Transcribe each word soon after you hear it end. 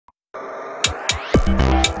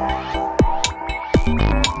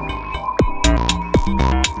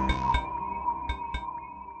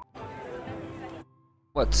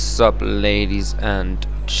What's up, ladies and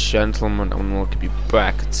gentlemen, and welcome you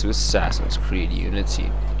back to Assassin's Creed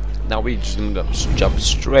Unity. Now we're just gonna jump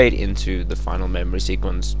straight into the final memory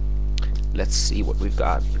sequence. Let's see what we've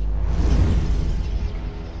got.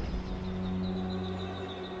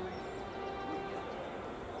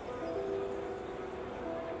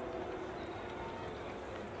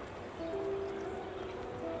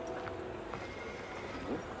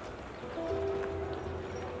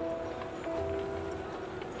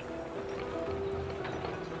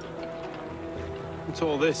 What's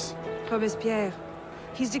all this? Robespierre.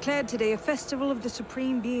 He's declared today a festival of the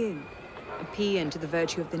Supreme Being. A paean to the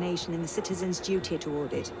virtue of the nation and the citizens' duty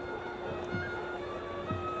toward it.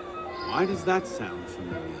 Why does that sound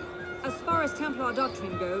familiar? As far as Templar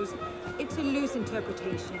doctrine goes, it's a loose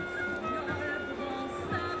interpretation.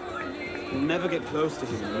 We'll never get close to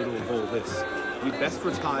him in the middle of all this. We'd best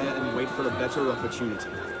retire and wait for a better opportunity.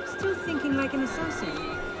 Still thinking like an assassin.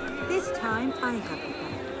 This time, I have a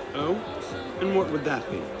plan. Oh? And what would that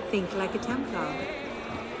be? Think like a Templar.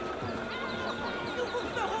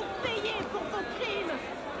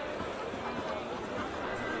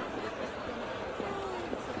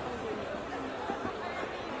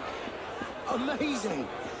 Amazing!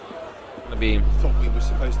 That'd be Thought we were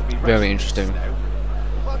supposed to be very interesting.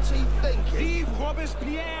 What's he thinking? Vive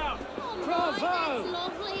Robespierre! Bravo!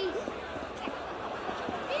 Lovely.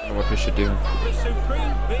 I know what we should do. The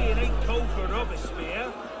Supreme Being ain't called for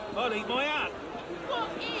Robespierre. I'll eat my hat. What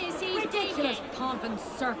is he Ridiculous thinking? pomp and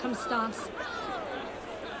circumstance.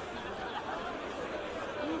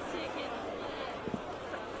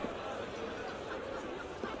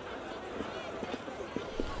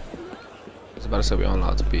 I was about to say we're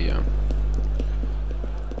allowed to be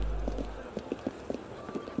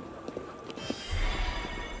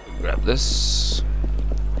grab this.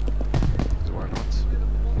 Why not?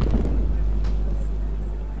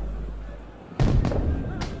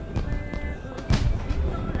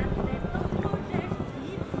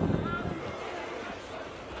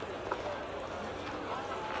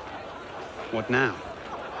 What now?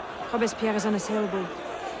 Robespierre is unassailable.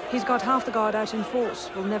 He's got half the guard out in force.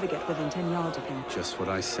 We'll never get within 10 yards of him. Just what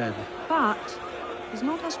I said. But he's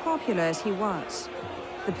not as popular as he was.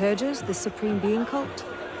 The Purgers, the Supreme Being cult.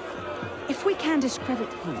 If we can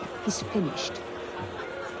discredit him, he's finished.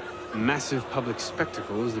 Massive public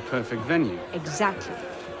spectacle is the perfect venue. Exactly.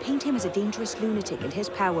 Paint him as a dangerous lunatic and his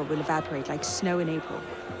power will evaporate like snow in April.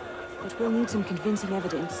 But we'll need some convincing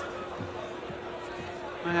evidence.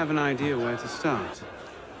 I have an idea where to start.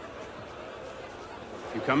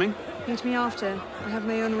 You coming? Meet me after. I have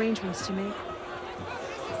my own arrangements to make.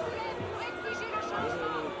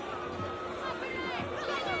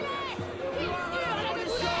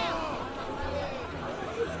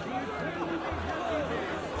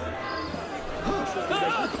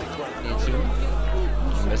 Need to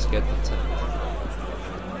investigate the tent.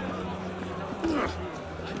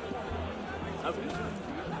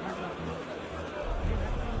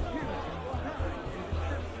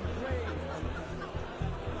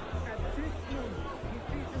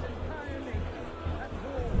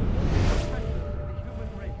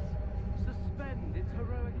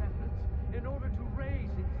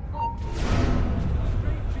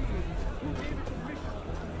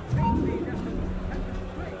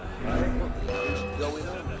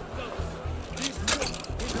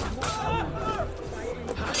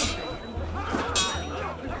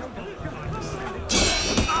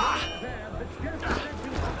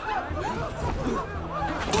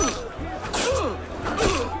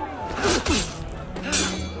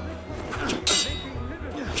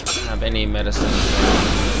 Any medicine?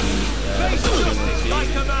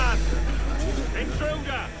 Like a man!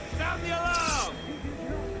 Intruder! Sound the alarm!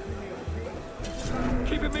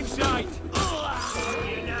 Keep him in sight!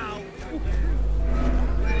 You now!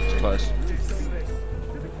 It's close.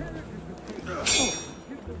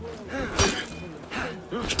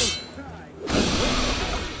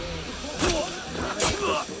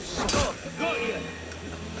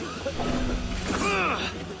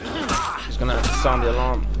 He's gonna sound the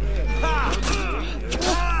alarm.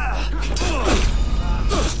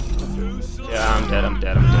 Yeah, I'm dead, I'm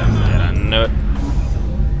dead, I'm dead, I'm dead. I knew it.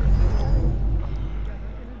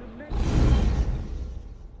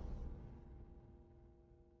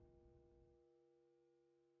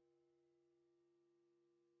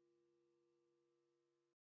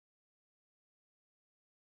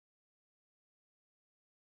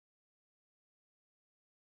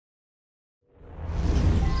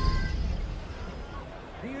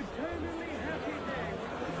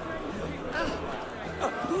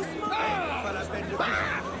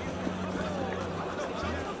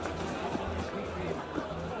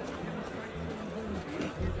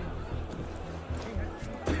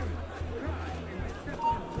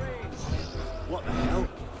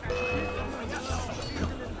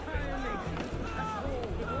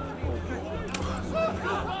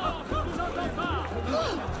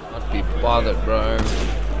 father, bro.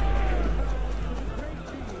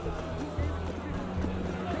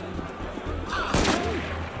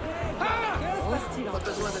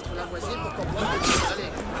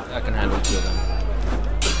 I can handle two of them.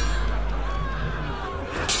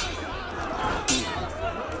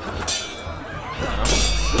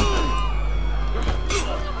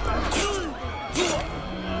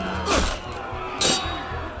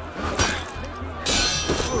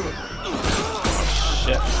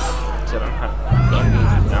 Shit. I don't have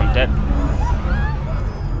guns. I'm dead.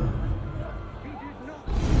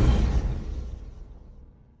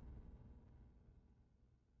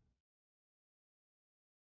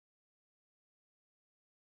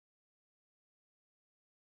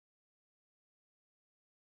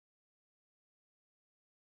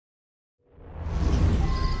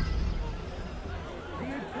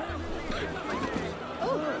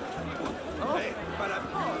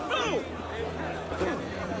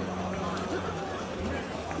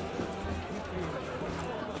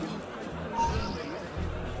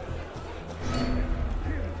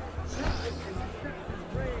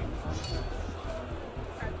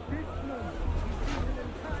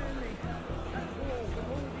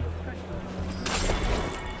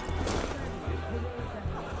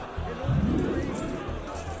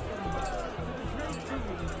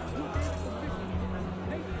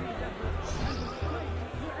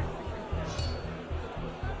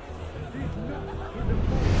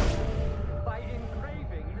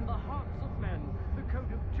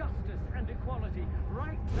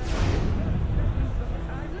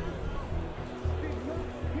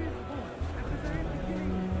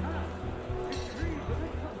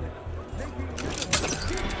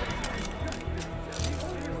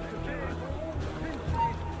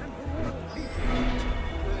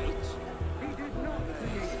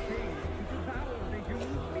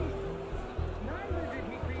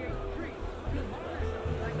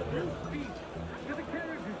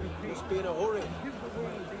 Be in a hurry.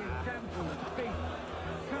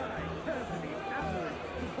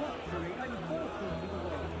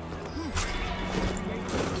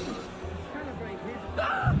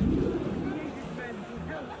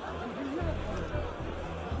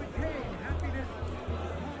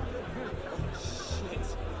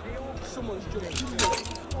 Someone's jumped.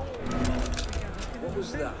 What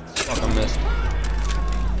was that? Fuck, I missed.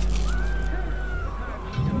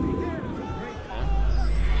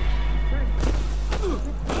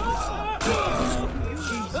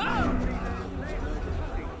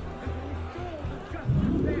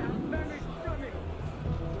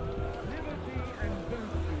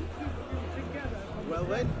 Well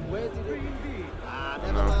then, where did it... Ah,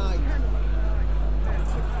 never mind.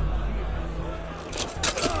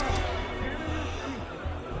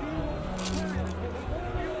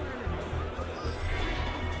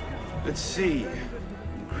 Let's see.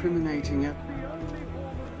 Incriminating it.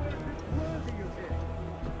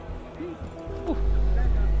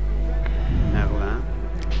 Merlin,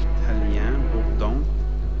 Tallien, Bourdon.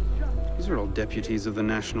 These are all deputies of the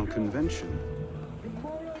National Convention.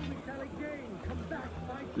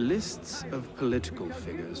 Lists of political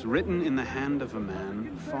figures written in the hand of a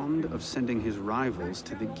man fond of sending his rivals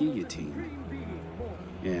to the guillotine.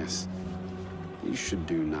 Yes, these should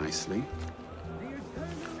do nicely.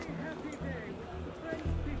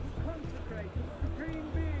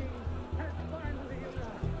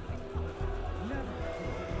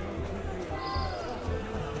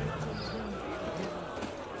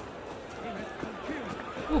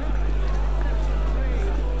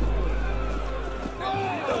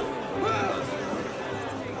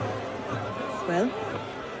 Well?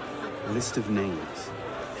 A list of names.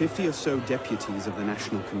 50 or so deputies of the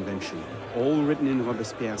National Convention, all written in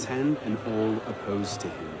Robespierre's hand and all opposed to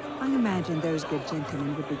him. I imagine those good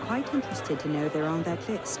gentlemen would be quite interested to know they're on that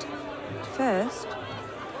list. First...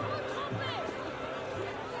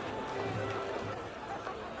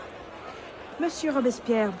 Monsieur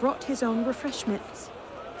Robespierre brought his own refreshments.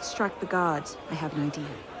 Distract the guards. I have an idea.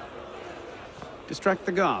 Distract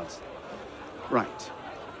the guards. Right.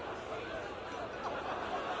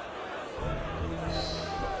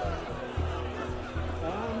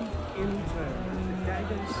 In turn, the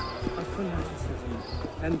daggers of fanaticism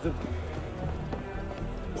and the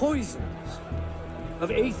poisons of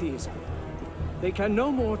atheism. They can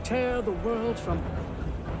no more tear the world from...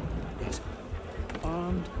 Yes,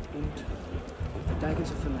 armed in turn. The daggers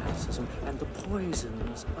of fanaticism and the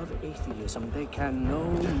poisons of atheism. They can no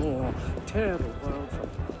more tear the world from...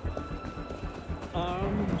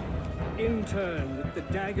 Armed in turn with the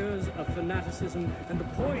daggers of fanaticism and the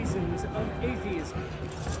poisons of atheism.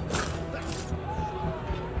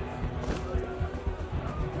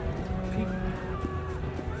 People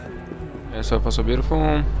Okay, so far so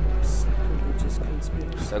beautiful.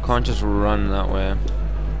 So I can't just run that way.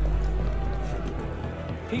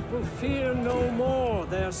 People fear no more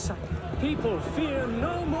their people fear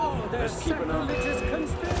no more their sacrilegious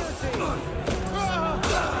conspiracy.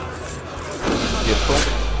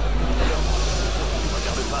 Beautiful.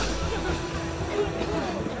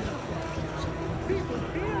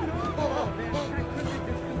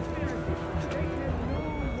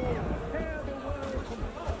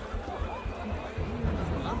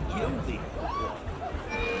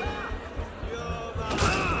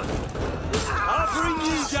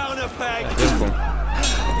 Beautiful.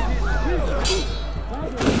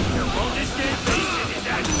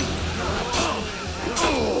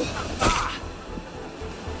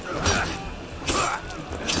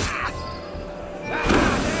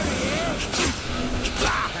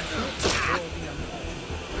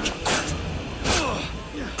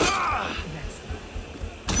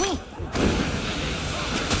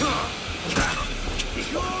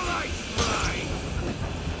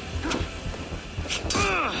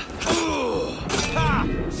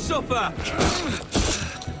 Supper.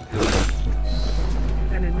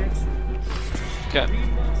 Okay.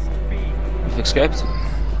 You've escaped?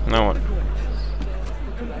 Now what?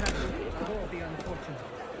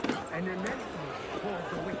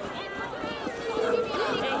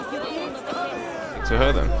 To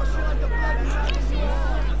her then.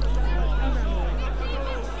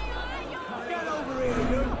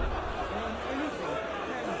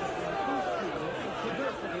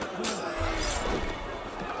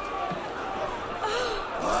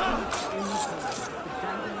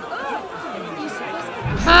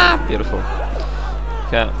 Ah, beautiful.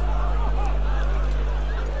 Okay.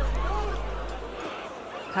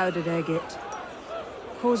 How did I get?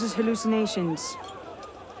 Causes hallucinations.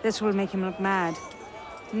 This will make him look mad.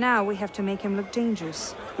 Now we have to make him look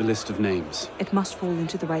dangerous. The list of names. It must fall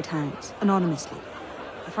into the right hands, anonymously.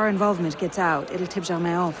 If our involvement gets out, it'll tip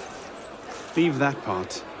Germain off. Leave that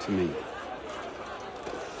part to me.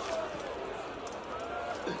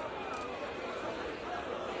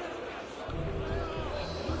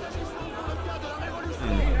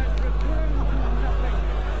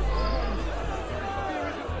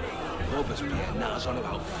 Robespierre natters on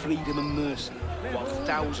about freedom and mercy, while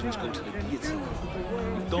thousands go to the guillotine.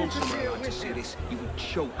 If Don somewhere like to see this, he would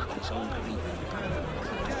choke on his own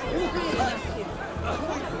grief.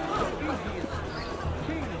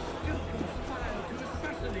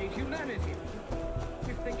 Humanity.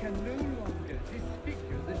 If they can no longer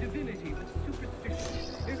disfigure the divinity with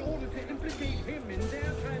superstition in order to implicate him in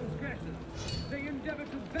their transgressions, they endeavor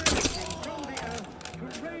to banish him from the earth to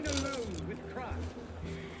reign alone with Christ.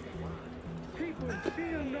 People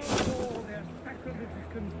fear no more their sacrilegious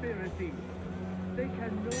conspiracy. They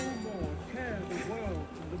can no more tear the world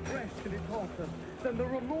from the breast of its author than the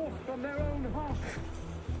remorse from their own heart.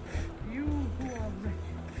 You who are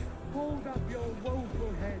wretched, hold up your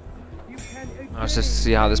woeful heads. You can Let's just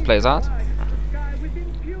see how this plays out. sky with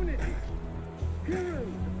impunity. Heroes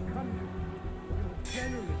of country, your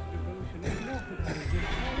generous devotion is not opposed in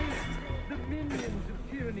folly. The minions of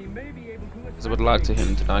tyranny may be able to I would like to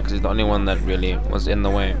him tonight because he's the only one that really was in the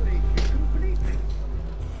way.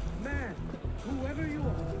 Man, whoever you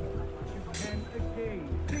are, you can again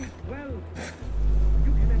think well.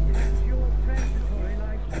 You can attach your transitory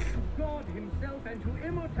life to God himself and to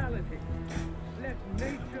immortality. Let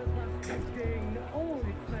nature thus regain all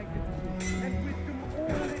its magnificence and wisdom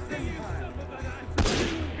all its empire. The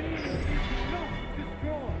supreme being is not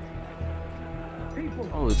destroyed. People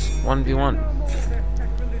Oh, it's 1v1. no more their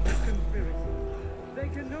sacrilegious conspiracy. They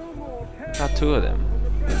can no more tear Got two of them. from the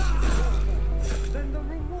breast of God than the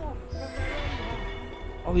remorse from their own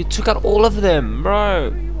heart. Oh, he took out all of them, bro.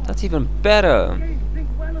 That's even better. Again, think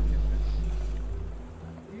well of yourself.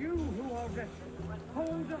 You who are wretched,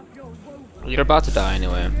 hold up your woeful You're about to die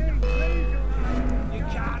anyway. You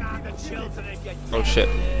can't have the children if you Oh shit.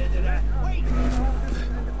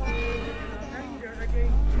 anger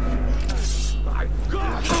against I've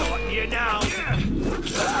got you now.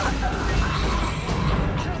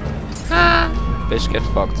 Bitch, get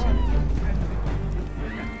fucked. and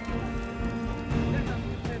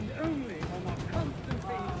only on our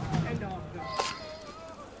constancy and our God.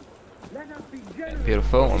 Let us be generous,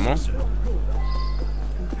 Beautiful, one more.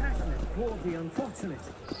 compassionate toward the unfortunate,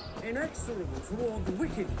 inexorable toward the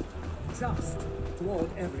wicked, just toward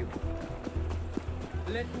everyone.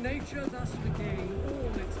 Let nature thus regain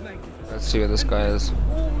all its magnificence. Let's see where this guy is.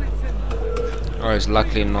 All its empire. Oh, he's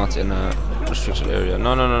luckily not in a restricted area.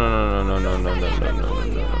 No, no, no, no, no, no, no, no, no, no, no, no,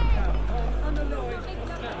 no.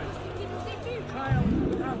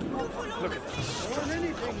 Look at this.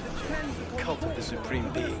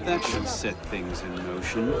 supreme being. That should set things in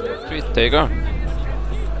motion. Sweet, there you go.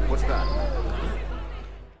 What's that?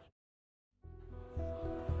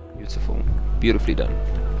 Beautiful. Beautifully done.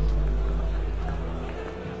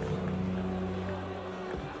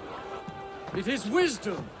 It is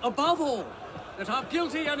wisdom, above all, that our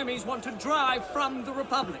guilty enemies want to drive from the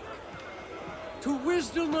Republic. To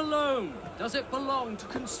wisdom alone does it belong to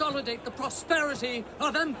consolidate the prosperity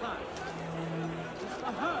of empire.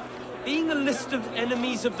 Being a list of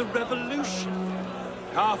enemies of the revolution.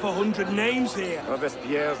 100 names here.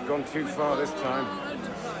 Robespierre's gone too far this time.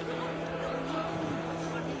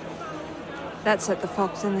 That set the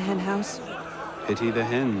fox in the hen house. Pity the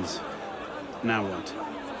hens. Now what?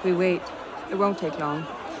 We wait. It won't take long.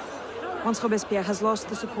 Once Robespierre has lost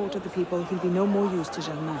the support of the people, he'll be no more use to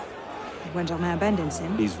Germain. And when Germain abandons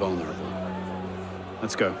him... He's vulnerable.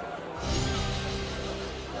 Let's go.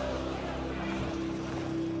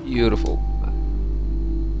 Beautiful.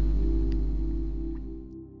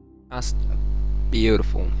 Just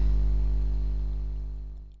beautiful.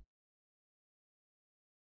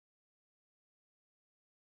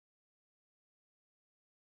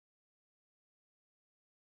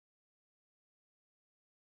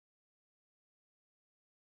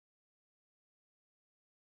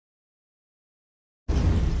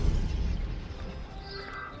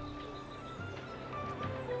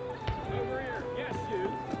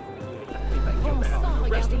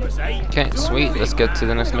 Okay, sweet. Let's get to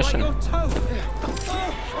the next mission.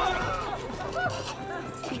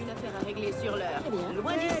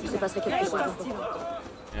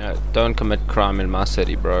 Yeah, don't commit crime in my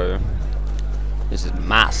city, bro. This is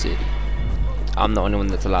my city. I'm the only one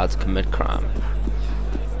that's allowed to commit crime.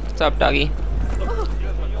 What's up, doggy?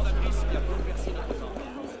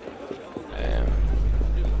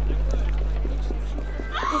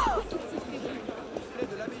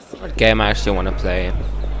 What game I actually want to play,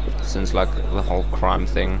 since like the whole crime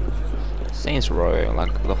thing, Saints Row,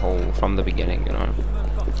 like the whole from the beginning, you know,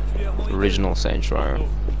 original Saints Row,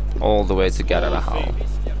 all the way to Get Out of Hell.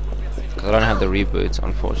 Because I don't have the reboot,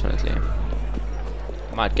 unfortunately.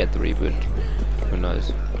 Might get the reboot, who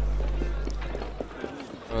knows?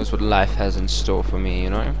 Who knows what life has in store for me,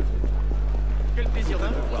 you know?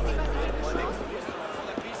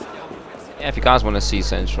 Yeah, if you guys want to see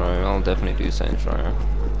Saints Row, I'll definitely do Saints Row.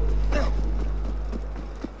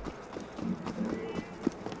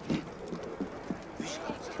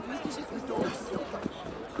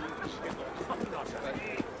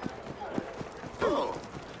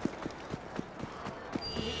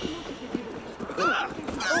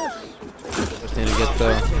 Just need to get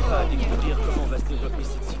the...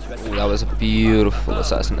 Ooh, that was a beautiful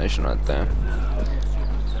assassination right there.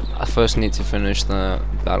 I first need to finish the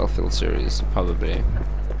Battlefield series, probably.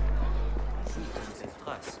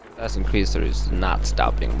 Assassin's Creed series is not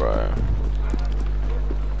stopping, bro.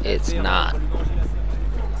 It's not.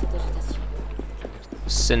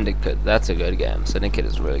 Syndicate, that's a good game. Syndicate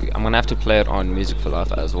is really good. I'm gonna have to play it on Music for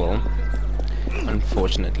Life as well,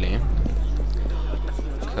 unfortunately.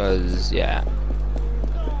 Because, yeah.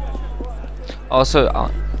 Also,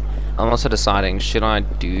 I'm also deciding, should I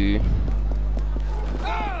do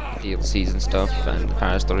DLCs and stuff and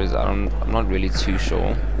Paris stories? I'm not really too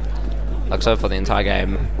sure. Like, so for the entire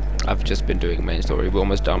game, I've just been doing main story. We're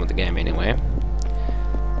almost done with the game anyway.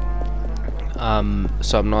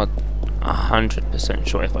 So I'm not 100%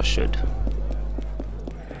 sure if I should.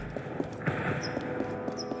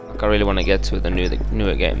 Like, I really want to get to the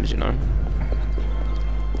newer games, you know.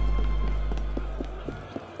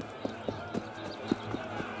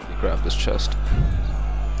 Let me grab this chest.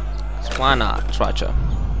 So why not? Trycha.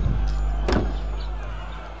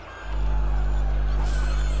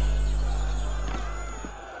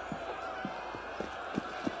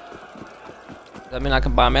 Does that mean I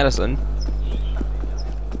can buy medicine?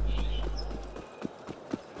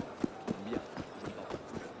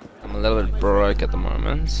 I'm a little bit broke at the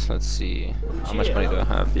moment. Let's see. How much money do I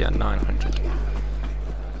have? Yeah, 900.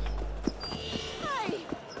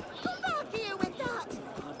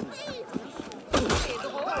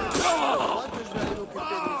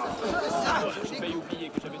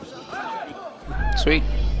 Sweet.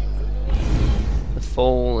 The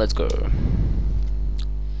fall, let's go.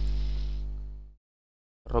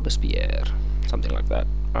 Robespierre. Something like that,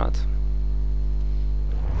 right?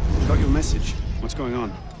 Got your message. What's going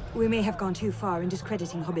on? We may have gone too far in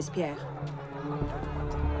discrediting Robespierre.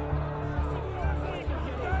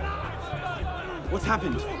 What's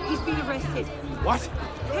happened? He's been arrested. What?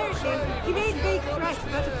 Apparently, he made vague threats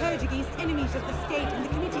about a purge against enemies of the state, and the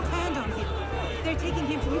committee turned on him. They're taking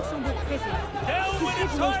him to Luxembourg prison. Hell He's with a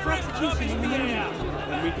scheduled for tyrant of execution in the morning.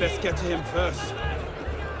 Then we'd best get to him first.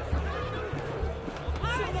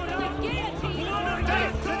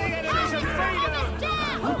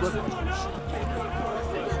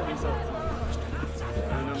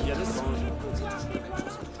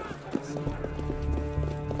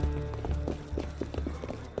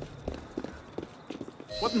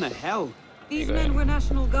 What in the hell? These men were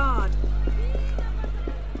National Guard.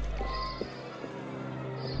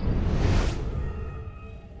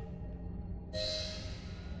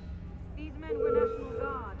 These men were National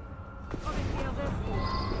Guard. Obviously,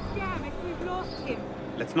 damn it, we've lost him.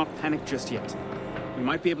 Let's not panic just yet. We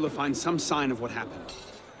might be able to find some sign of what happened.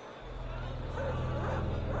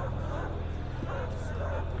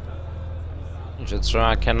 Just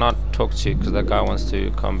I cannot talk to you because that guy wants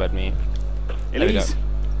to combat me. There we go. Elise!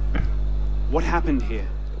 What happened here?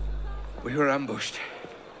 We were ambushed.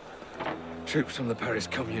 Troops from the Paris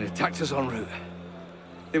Commune attacked us en route.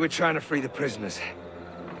 They were trying to free the prisoners.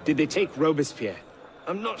 Did they take Robespierre?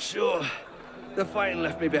 I'm not sure. The fighting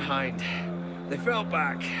left me behind. They fell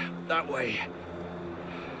back, that way.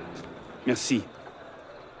 Merci.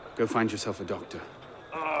 Go find yourself a doctor.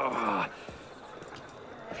 Oh,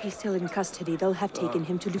 If he's still in custody, they'll have taken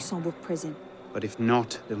him to Luxembourg prison. But if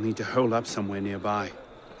not, they'll need to hole up somewhere nearby.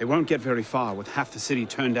 They won't get very far with half the city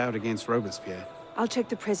turned out against Robespierre. I'll check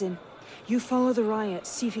the prison. You follow the riot,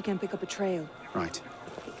 see if you can pick up a trail. Right.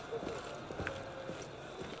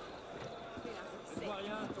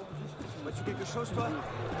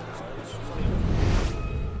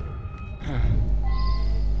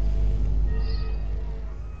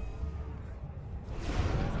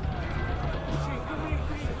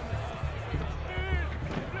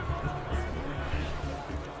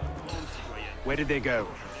 Where did they go?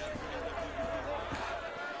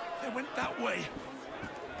 they went that way.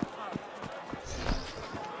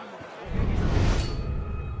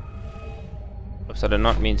 Oops, I did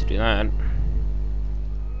not mean to do that.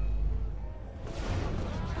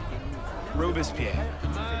 Robespierre.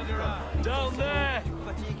 Down there!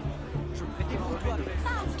 Remember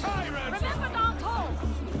Danton!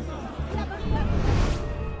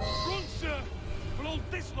 Run, sir! We'll hold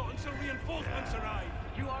this lot until reinforcements arrive.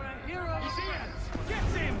 You are a hero! He's here! Get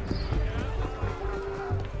him!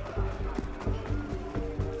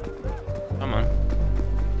 Come on.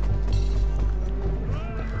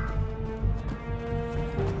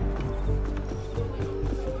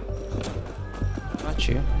 Got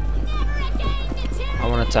you. I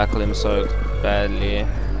want to tackle him so badly.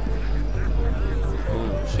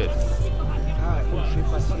 Oh shit.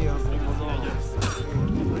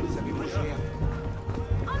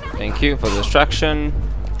 Thank you for the distraction.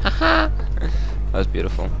 Haha. That was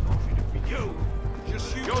beautiful.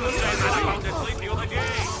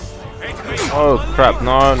 Oh crap,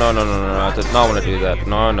 no, no, no, no, no, I did not want to do that.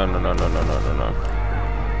 No, no, no, no, no, no, no, no, no.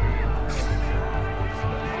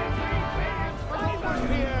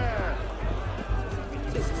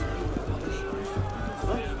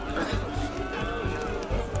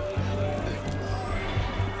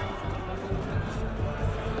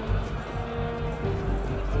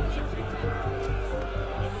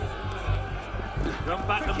 Run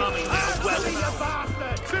back to mummy,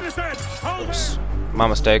 citizens! Hold Oops. My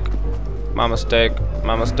mistake. My mistake.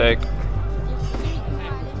 My mistake.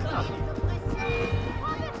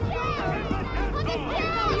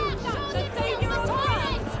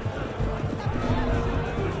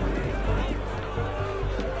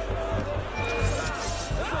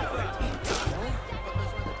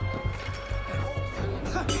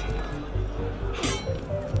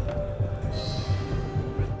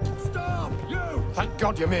 Thank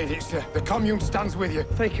God you made it, sir. The commune stands with you.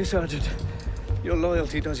 Thank you, Sergeant. Your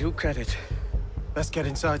loyalty does you credit. Best get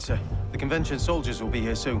inside, sir. The convention soldiers will be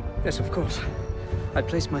here soon. Yes, of course. I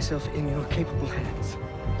place myself in your capable hands.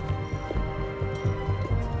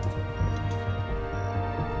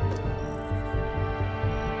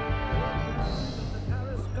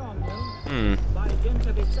 By dint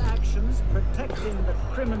of its actions protecting the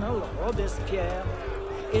criminal Robespierre,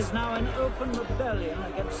 is now in open rebellion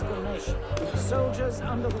against the nation. Soldiers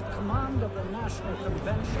under the command of the National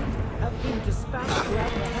Convention have been dispatched to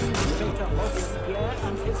apprehend the traitor Robespierre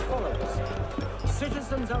and his followers.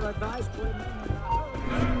 Citizens are advised to remain...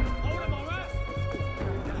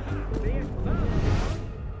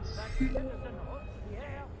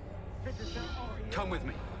 Come with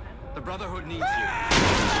me. The Brotherhood needs you.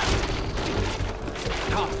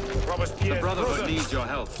 Come. The Brotherhood needs your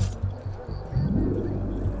help.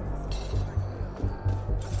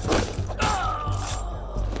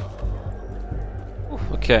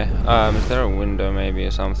 Okay, is there a window maybe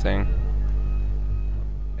or something?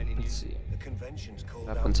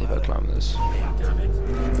 Let's see if I climb this.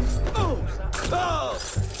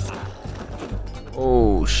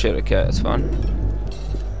 Oh shit, okay, it's fine.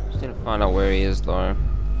 Just need to find out where he is though.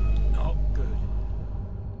 Not good.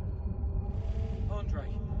 Andre.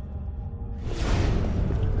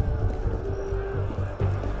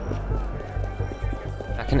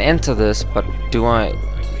 I can enter this, but do I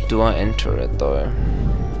enter it though?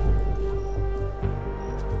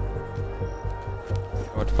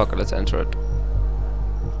 What the fuck, let's enter it.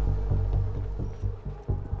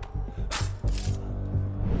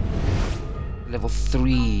 Level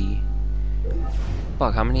 3.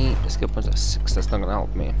 Fuck, how many skill points are 6? That's not gonna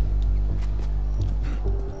help me.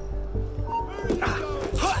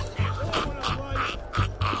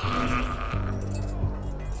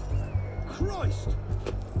 Christ!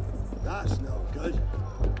 That's no good.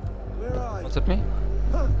 Where are you? What's at me?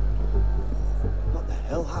 Huh? What the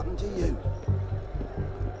hell happened to you?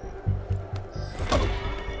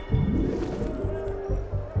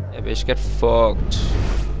 Yeah, bitch, get fucked.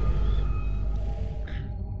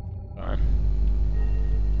 Alright.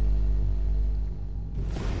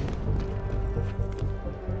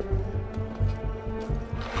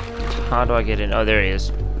 How do I get in? Oh, there he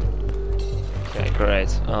is. Okay, great.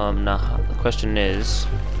 Now the question is,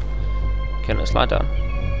 can I slide down?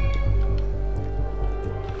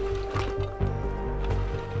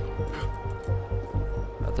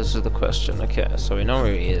 This is the question. Okay, so we know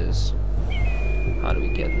where he is. How do we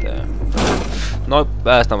get there? Nope,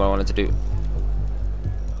 that's not what I wanted to do.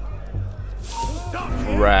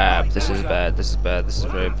 Crap, this is bad, this is bad, this is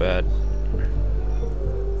very bad.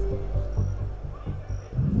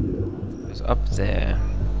 It's up there.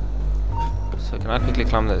 So can I quickly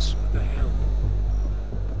climb this?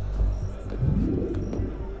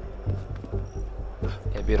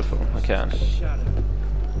 Yeah, beautiful, I can.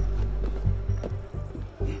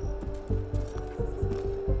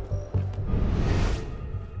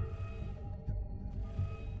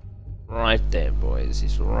 Right there, boys.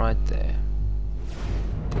 He's right there.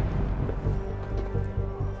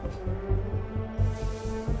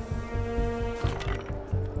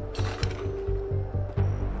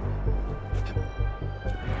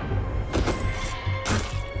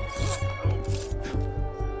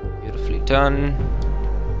 Beautifully done.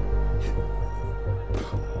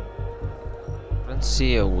 I don't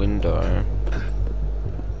see a window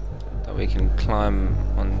that we can climb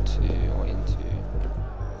onto or into.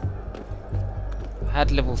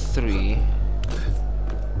 Had level 3 would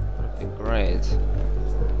have been great,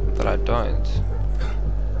 but I don't.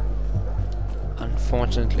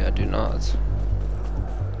 Unfortunately, I do not.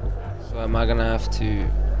 So am I gonna have to?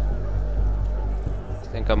 I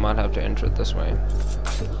think I might have to enter it this way.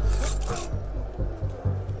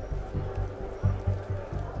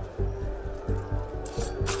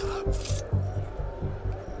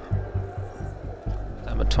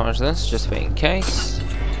 Sabotage this just for in case.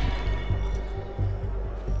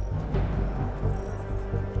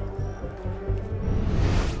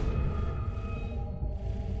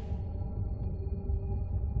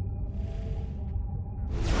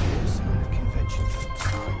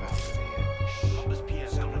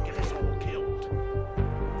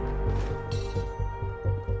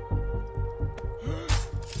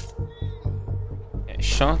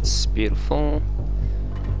 Shots, beautiful.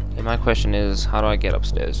 And my question is, how do I get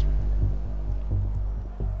upstairs?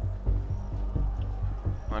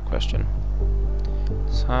 My question.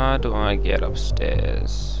 So how do I get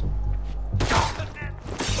upstairs?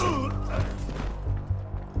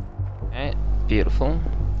 Okay, beautiful.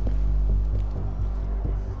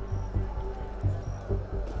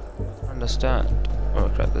 Understand.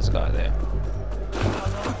 Oh crap, there's a guy there.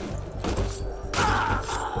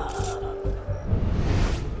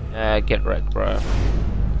 Get wrecked, bro.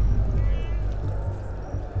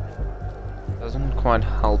 Doesn't quite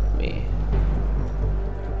help me.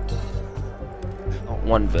 Not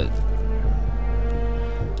one bit.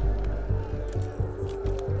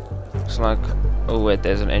 Looks like... oh wait,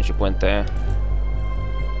 there's an entry point there.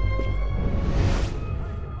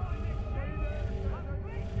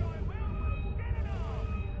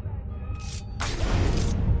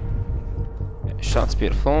 Okay, shot's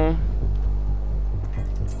beautiful.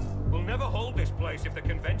 We'll never hold this place if the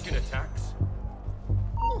convention attacks.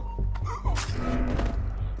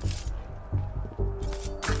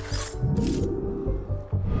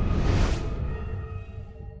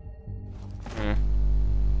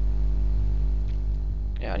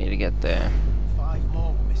 Yeah, I need to get there. 5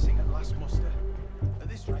 more were missing at last muster. At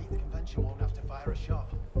this rate, the convention won't have to fire a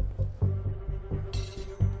shot.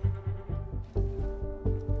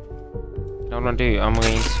 What I'm gonna do, I'm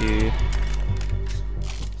going to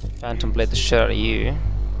Phantom Blade the shit out of you.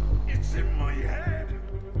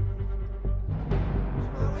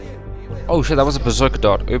 Oh shit, that was a berserker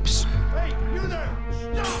dart. Oops. Hey, you there!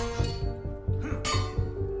 Stop!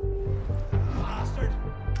 Bastard!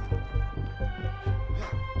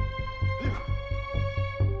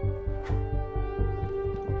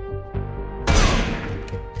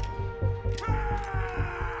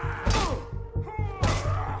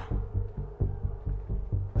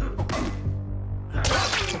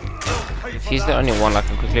 If he's the only one, I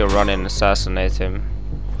can quickly run in and assassinate him.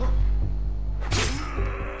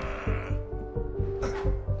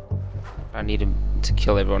 I need him to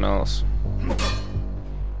kill everyone else.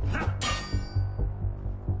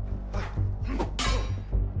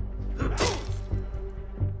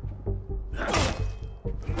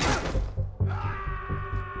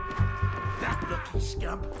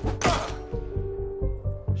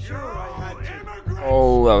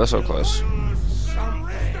 Oh, that was so close.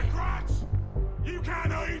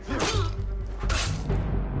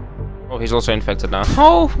 Oh, he's also infected now.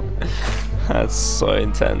 Oh! That's so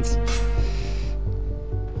intense.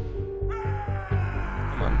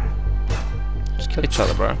 Come on. Just kill each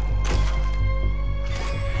other, bro.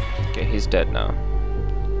 Okay, he's dead now.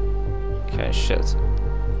 Okay, shit.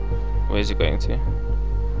 Where is he going to?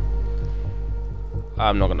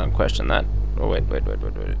 I'm not gonna question that. Oh, wait.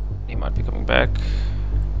 He might be coming back.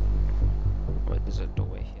 Wait, there's a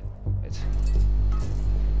doorway here. Wait.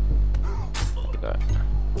 There we go.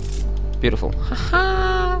 Beautiful.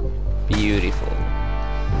 Haha! Beautiful.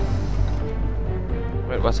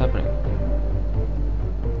 Wait, what's happening?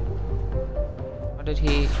 How did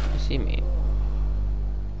he see me?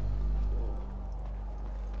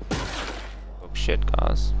 Oh shit,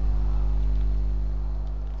 guys.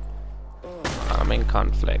 I'm in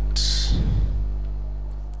conflict.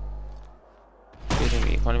 Shooting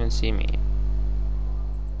me, you can't even see me.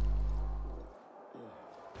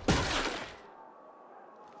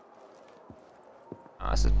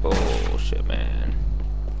 Ah, this is bullshit, man.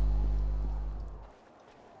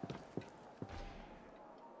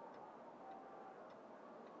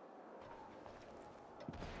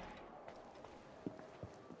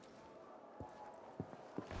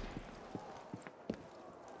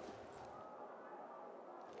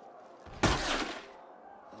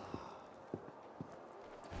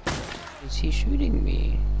 Is he shooting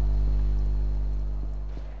me?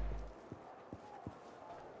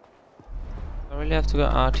 I really have to go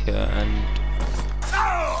out here and...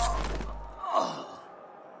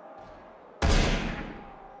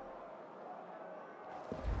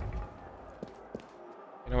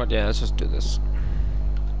 You know what, yeah, let's just do this.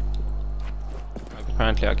 Like,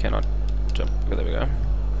 apparently I cannot jump. Okay, there we go.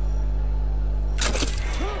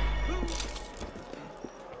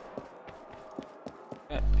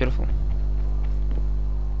 Yeah, beautiful.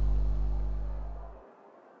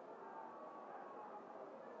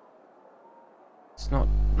 It's not...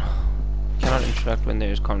 cannot interact when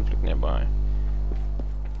there is conflict nearby.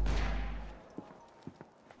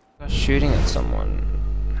 I'm shooting at someone.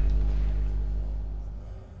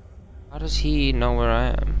 How does he know where I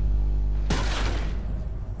am?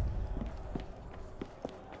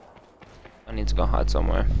 I need to go hide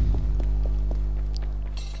somewhere.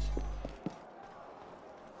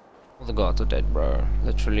 All the gods are dead, bro.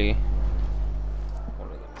 Literally. All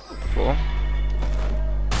of them. Four.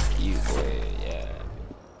 You boy, yeah.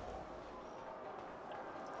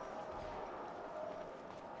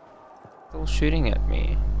 Still shooting at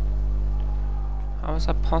me. How is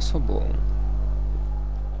that possible?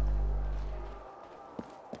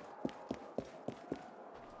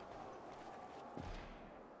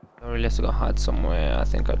 I really have to go hide somewhere. I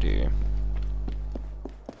think I do.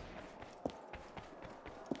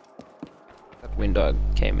 That window I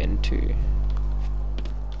came into.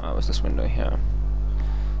 Oh, it was this window here.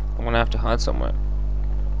 I'm gonna have to hide somewhere.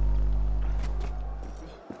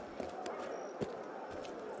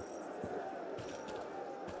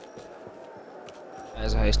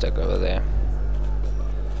 There's a haystack over there.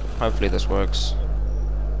 Hopefully this works.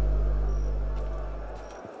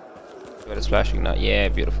 But it's flashing now. Yeah,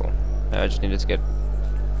 beautiful. I just needed to get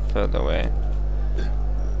further away.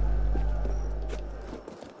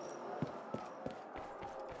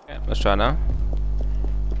 Okay, let's try now.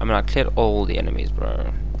 I mean, I cleared all the enemies,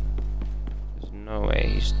 bro. There's no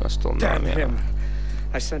way he's not still Damn me. him!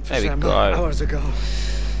 I sent for There we Sam go. hours ago.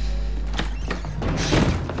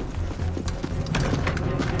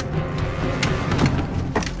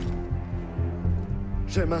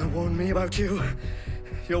 Germain warned me about you.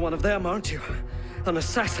 You're one of them, aren't you? An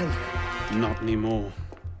assassin. Not anymore.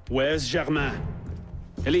 Where's Germain?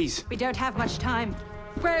 Elise. We don't have much time.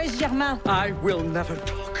 Where is Germain? I will never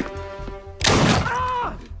talk.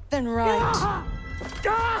 Then right.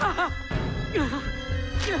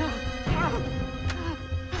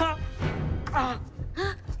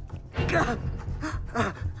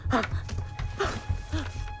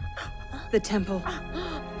 The temple.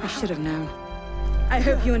 I should have known. I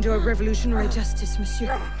hope you endure revolutionary justice,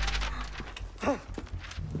 monsieur.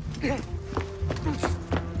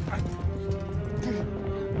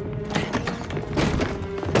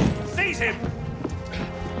 Seize him!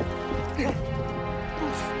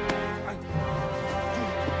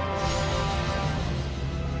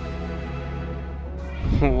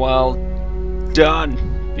 Well done.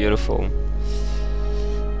 Beautiful.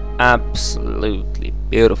 Absolutely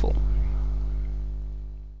beautiful.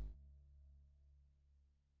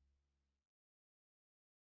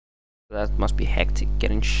 That must be hectic,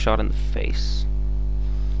 getting shot in the face.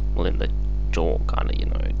 Well, in the jaw, kinda, you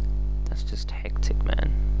know. That's just hectic,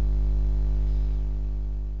 man.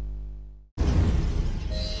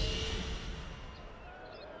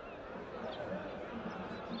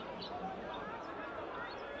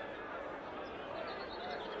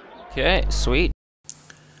 Okay, sweet.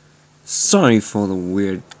 Sorry for the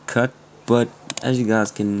weird cut, but as you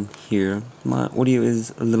guys can hear, my audio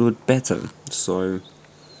is a little bit better, so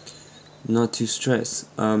not too stressed.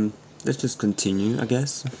 Let's just continue, I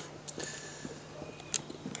guess.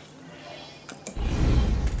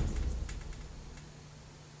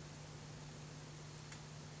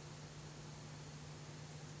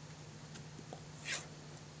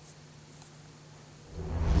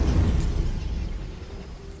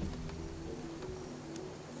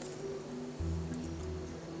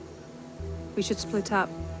 We should split up.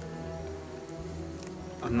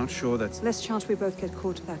 I'm not sure that's... Less chance we both get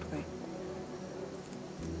caught that way.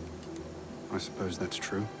 I suppose that's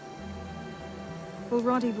true. We'll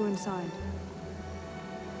rendezvous inside.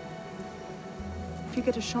 If you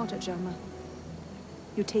get a shot at Germain,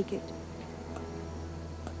 you take it.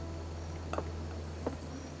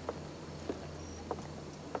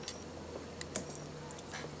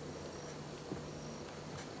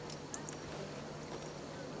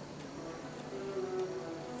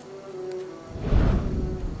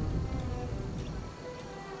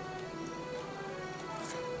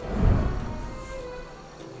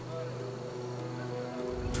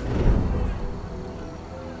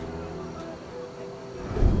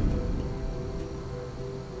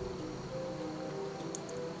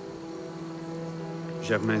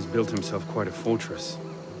 Germain's built himself quite a fortress.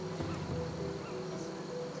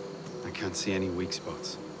 I can't see any weak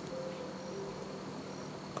spots.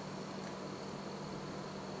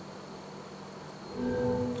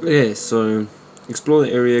 Okay, so explore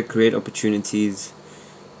the area, create opportunities,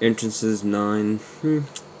 entrances 9.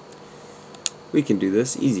 We can do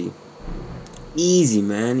this, easy. Easy,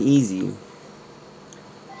 man, easy.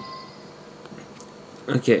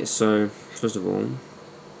 Okay, so first of all,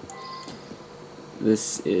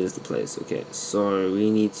 this is the place. Okay, so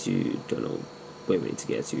we need to, don't know where we need to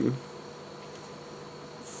get to.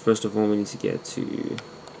 First of all, we need to get to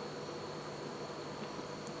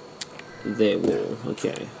their wall.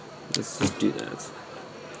 Okay, let's just do that.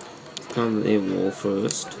 Climb their wall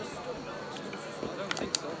first,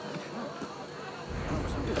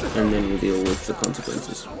 and then we'll deal with the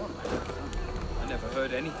consequences. I never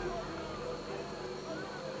heard anything.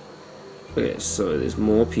 Okay, so there's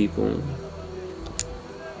more people.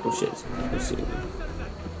 Oh shit, let's see.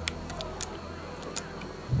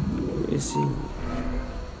 Where is he?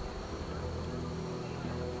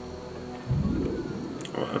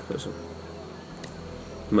 Oh, that person.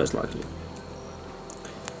 Most likely.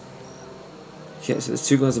 Okay, so there's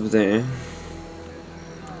 2 guys up there.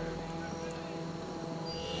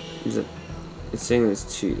 Is it? It's saying there's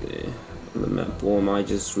 2 there on the map, or am I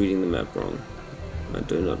just reading the map wrong? I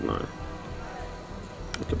do not know.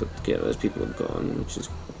 Okay, but yeah, those people are gone, which is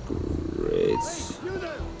great.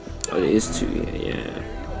 Oh, there is 2 here, yeah.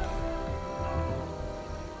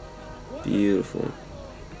 Beautiful.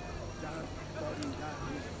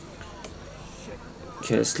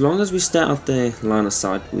 Okay, as long as we stay out the line of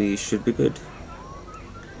sight, we should be good.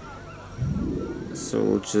 So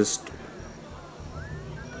we'll just...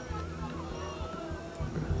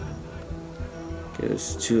 Okay,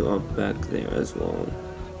 there's 2 up back there as well.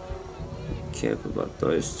 Careful about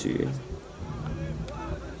those 2.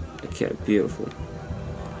 Okay, beautiful.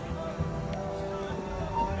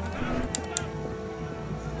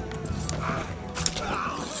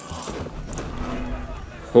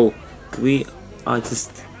 Oh, we are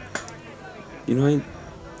just, you know,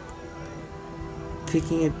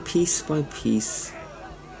 picking it piece by piece,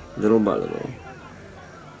 little by little.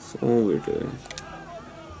 That's all we're doing.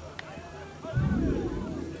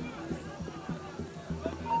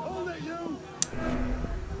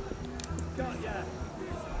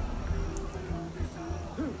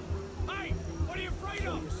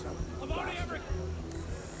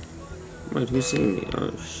 Wait, who's seeing me?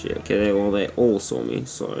 Oh shit. Okay, they all saw me,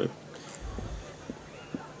 so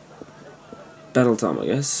battle time, I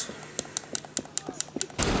guess.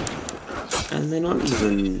 And they're not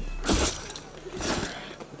even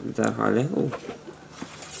that high level.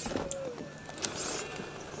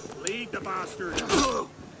 Lead the bastard.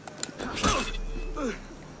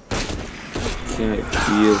 Okay,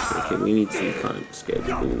 beautiful. Okay, we need some kind of escape.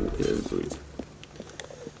 Ooh, here's a brute.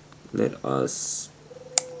 Let us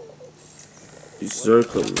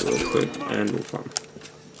circle real quick and we'll come.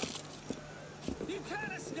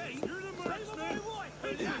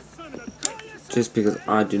 Just because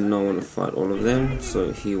I do not want to fight all of them,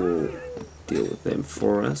 so he will deal with them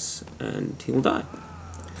for us and he will die.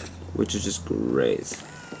 Which is just great,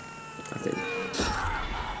 I think.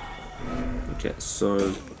 Okay,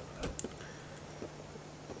 so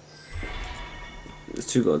there's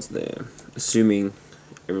 2 gods there, assuming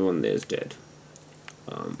everyone there is dead.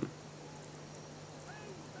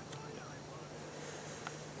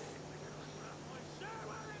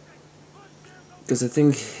 Because I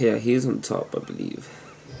think, yeah, he's on top, I believe,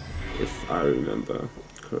 if I remember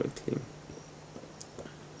correctly.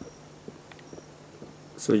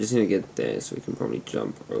 So we just need to get there so we can probably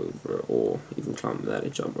jump over, or even climb that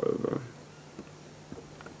and jump over.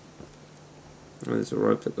 Oh, there's a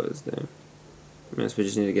rope that goes there. I guess we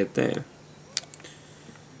just need to get there.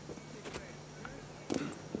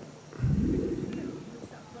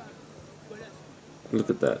 Look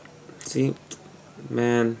at that. See?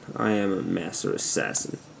 Man, I am a master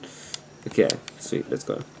assassin. Okay, sweet, let's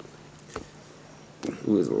go.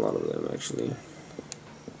 Ooh, there's a lot of them actually.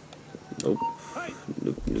 Nope.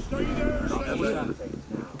 Nope, nope, nope, nope, nope, nope,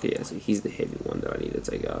 nope. Okay, yeah, so he's the heavy one that I need to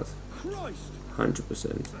take out.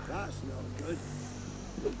 100%.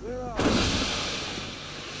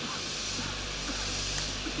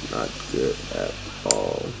 Not good at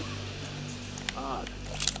all.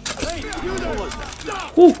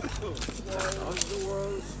 Whew.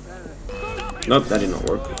 Nope, that did not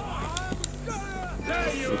work.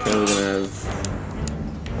 Okay, we're gonna have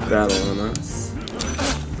battle on us.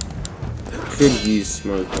 Could use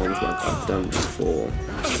smoke bombs like I've done before,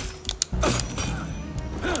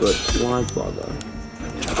 but why bother?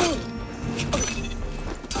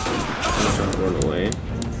 I'm trying to run away.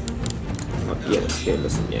 Oh, yeah, okay,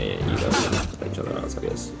 listen, yeah, you guys can play each other out, I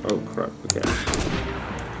guess. Oh crap, okay.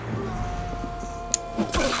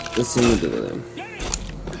 Let's see what we do with them.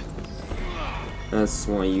 That's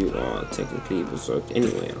why you are technically berserked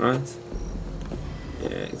anyway, right? Yeah,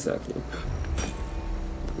 exactly.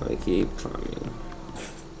 I keep climbing.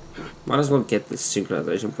 Might as well get this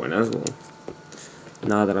synchronization point as well.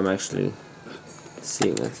 Now that I'm actually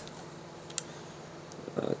seeing it.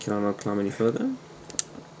 Can I not climb any further?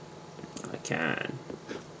 I can.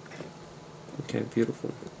 Okay,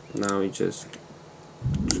 beautiful. Now we just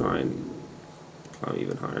try and climb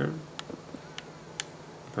even higher.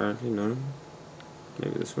 Apparently, no.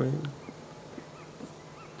 Maybe this way.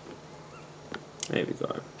 There we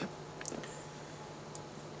go.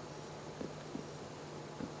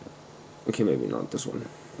 Okay, maybe not this one.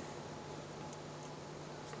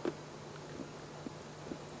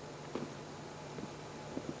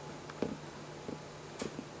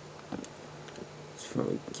 It's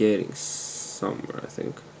probably getting somewhere, I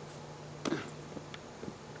think. I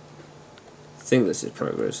think this is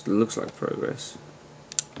progress. It looks like progress.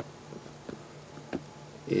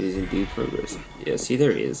 It is indeed progress. Yeah, see,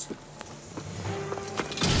 there is.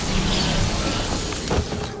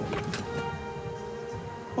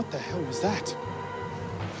 What the hell was that?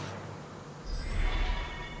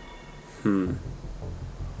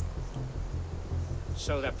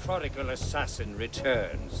 So the prodigal assassin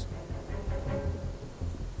returns.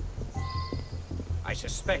 I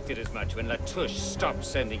suspected as much when Latouche stopped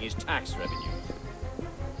sending his tax revenues.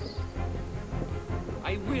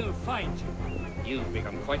 I will find you. You've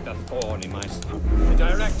become quite the thorn in my side. The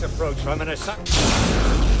direct approach from an assassin.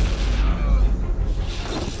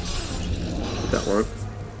 Did that work?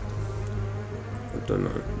 I don't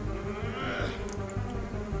know.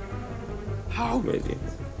 How? Maybe.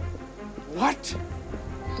 What?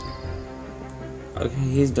 Okay,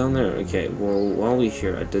 he's down there. Okay, well, while we're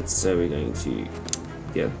here, I did say we're going to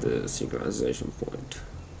get the synchronization point.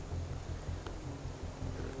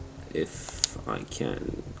 If I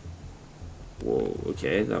can. Whoa,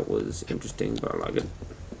 okay, that was interesting, but I like it.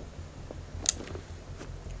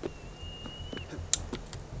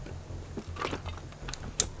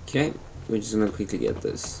 Okay, we're just gonna quickly get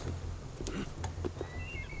this.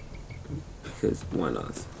 Because why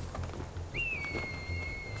not?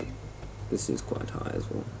 This is quite high as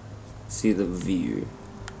well. See the view.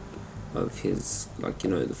 of his, like, you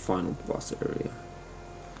know, the final boss area.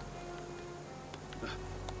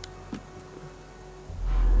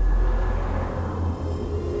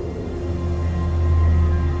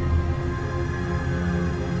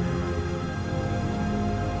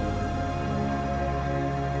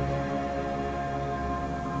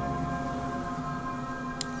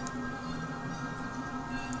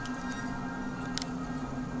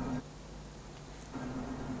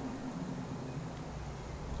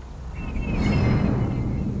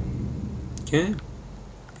 Okay,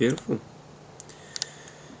 beautiful.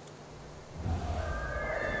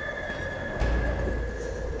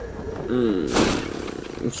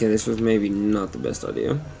 Okay, this was maybe not the best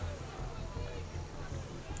idea.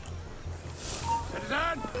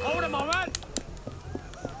 Citizen, hold a moment!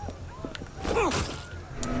 I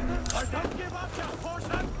don't give up, you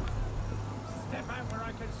horseman! Step out where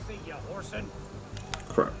I can see you, horseman!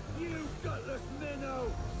 Crap. You gutless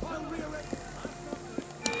minnow! I'll rear it!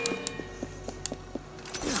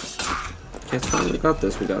 Okay, it's fine, we got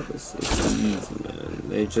this. It's easy, man.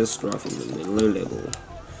 They're just riflemen, they're low level.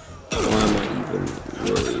 Why am I even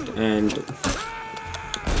worried? And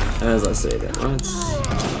as I say that, right?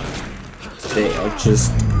 They are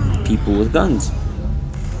just people with guns.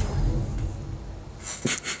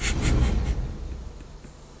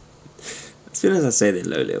 As soon as I say they're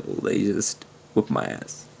low level, they just whoop my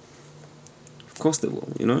ass. Of course they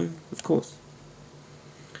will, you know? Of course.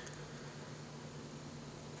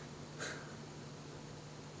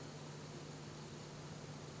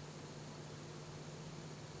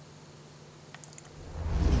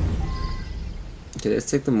 Okay,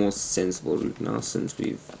 let's take the more sensible route now, since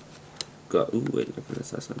we've got... Ooh, wait, look at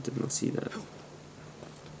this, I did not see that.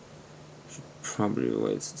 Should probably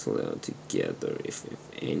wait until they are together, if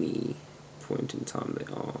any point in time they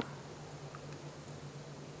are.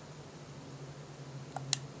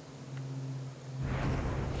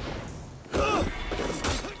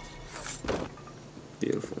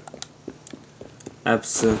 Beautiful.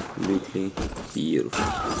 Absolutely beautiful.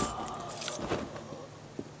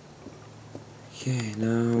 Okay,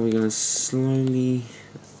 now we're gonna slowly,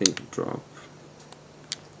 I think, drop.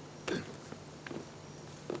 I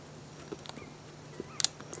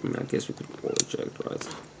mean, I guess we could all eject, right?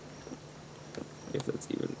 If that's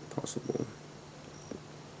even possible.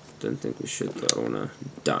 Don't think we should, though. I don't wanna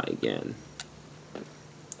die again.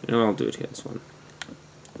 You know, I'll do it here, it's fun.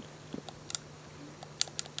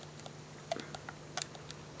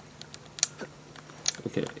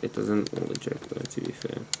 Okay, it doesn't all eject, though, to be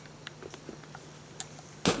fair.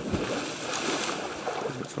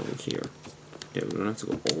 Over here. Yeah, we don't have to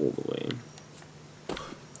go all the way.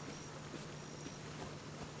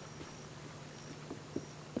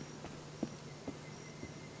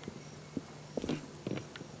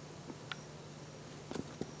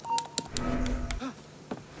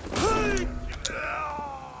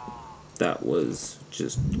 That was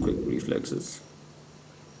just quick reflexes.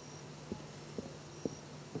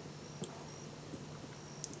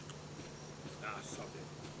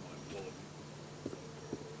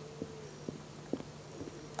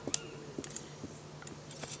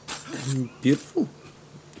 Beautiful.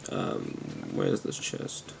 Where's this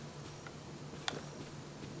chest?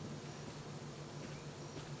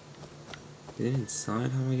 Is it inside?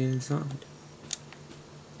 How do I get inside?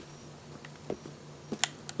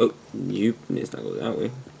 Oh, nope. Let's not go that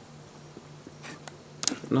way.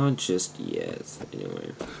 Not just yet.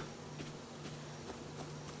 Anyway.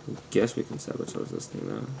 I guess we can sabotage this thing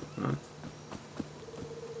now, right?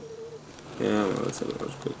 Yeah, well, let's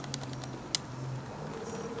sabotage quick.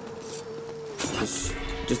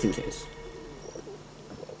 Just in case.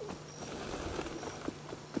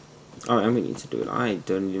 Oh, and we need to do it. I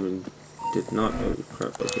did not. Oh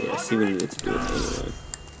crap! Okay, I see we need to do it anyway.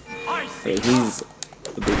 Hey, he's a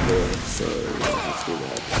big boy, so let's do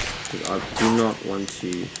that. Because I do not want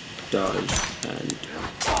to dodge and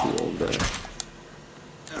do all the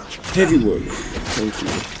heavy work. Thank you.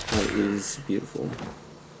 That is beautiful.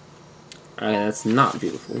 Alright, that's not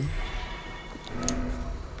beautiful.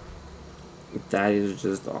 That is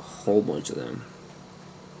just a whole bunch of them.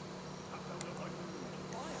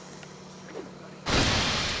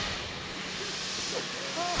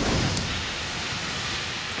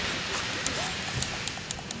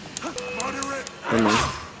 Come on.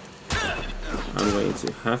 I'm going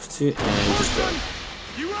to have to and just run.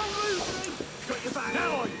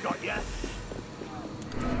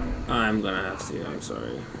 I'm gonna have to, I'm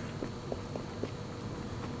sorry.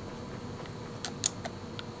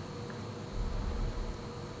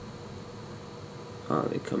 Are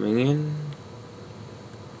they coming in?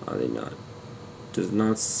 Are they not? does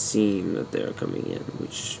not seem that they are coming in,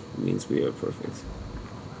 which means we are perfect.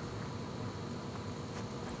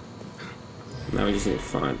 Now we just need to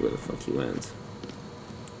find where the fuck he went.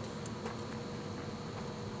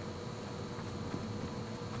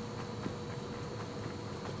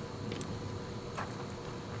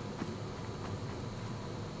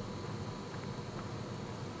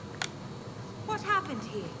 What happened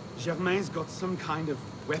here? Germain's got some kind of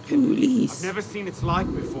weapon. Police. I've never seen its like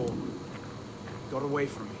before. He got away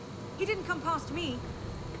from me. He didn't come past me.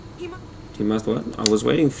 He must what? I was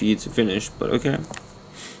waiting for you to finish, but okay.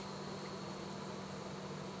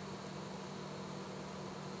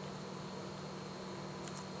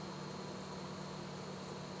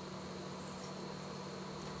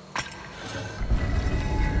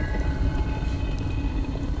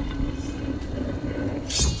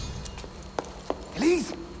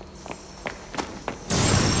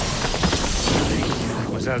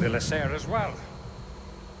 De la Serre as well.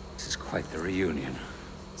 This is quite the reunion.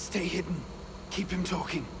 Stay hidden. Keep him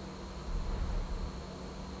talking.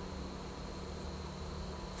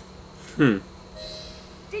 Did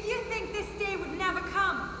you think this day would never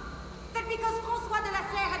come? That because François de la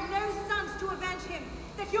Serre had no sons to avenge him,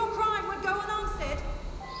 that your crime would go unanswered?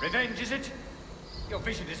 Revenge, is it? Your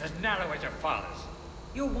vision is as narrow as your father's.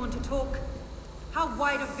 You'll want to talk. How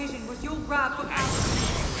wide of vision was your grab of power?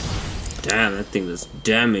 Damn, that thing does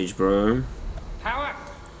damage, bro. Power?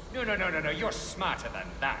 No, you're smarter than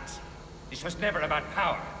that. This was never about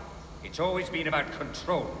power. It's always been about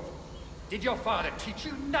control. Did your father teach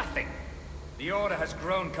you nothing? The Order has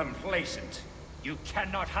grown complacent. You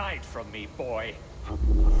cannot hide from me, boy.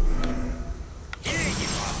 Here you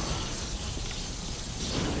are.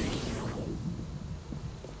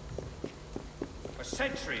 For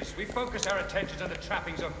centuries, we focused our attention on the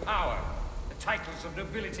trappings of power, the titles of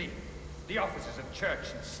nobility, the officers of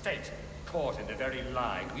church and state, caught in the very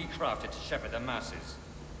lie we crafted to shepherd the masses.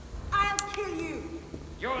 I'll kill you!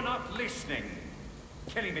 You're not listening.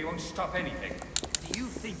 Killing me won't stop anything. Do you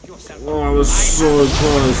think yourself... Oh, I was so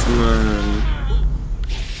close, man.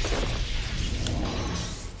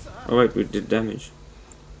 Oh wait, we did damage.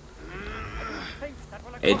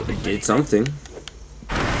 It did something.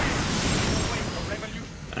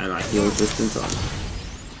 And I healed just in time.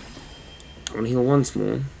 I'm gonna heal once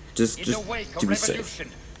more. Just to be safe.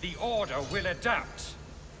 The Order will adapt.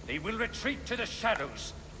 They will retreat to the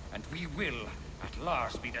shadows, and we will, at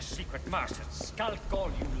last, be the secret masters. Skulk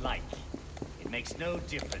all you like. It makes no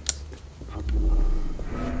difference.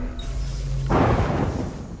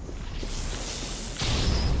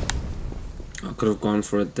 I could have gone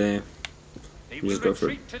for it there. They will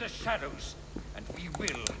retreat to the shadows, and we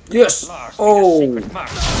will. Yes! At last Oh, be the secret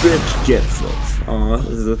masters. bitch, jet floats. Oh, this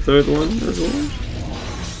is the third one as well.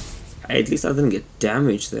 At least I didn't get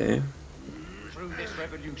damage there. Through this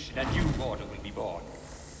revolution, a new order will be born.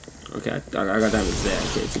 Okay, I got damage there,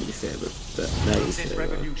 okay, to be fair, but that is Through this fair.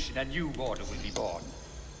 revolution, a new order will be born.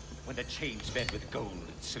 When the chains bend with gold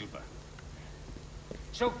and silver.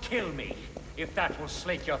 So kill me, if that will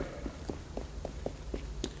slake your...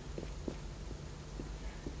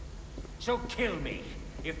 So kill me,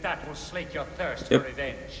 if that will slake your thirst for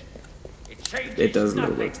revenge. It changes It does a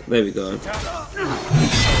little bit. There we go.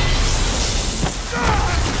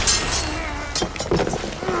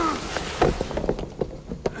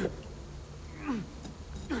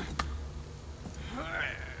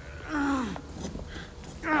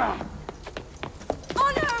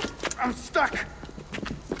 Oh no! I'm stuck!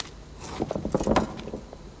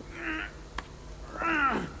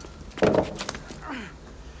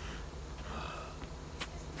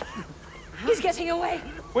 He's getting away!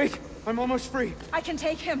 Wait, I'm almost free. I can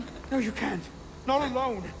take him. No, you can't. Not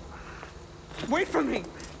alone. Wait for me!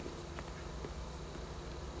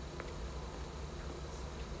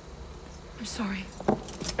 I'm sorry.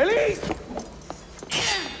 Elise!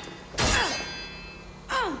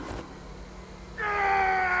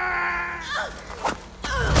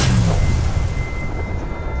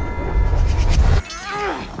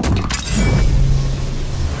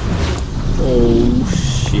 Oh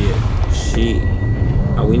shit. Shit.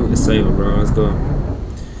 Oh, we need to save her, bro. Let's go.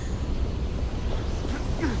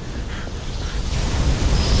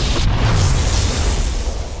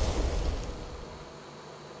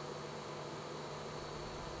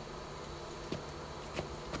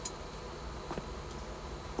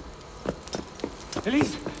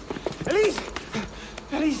 Elise! Elise!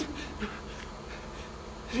 Elise!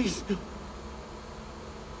 Elise, no.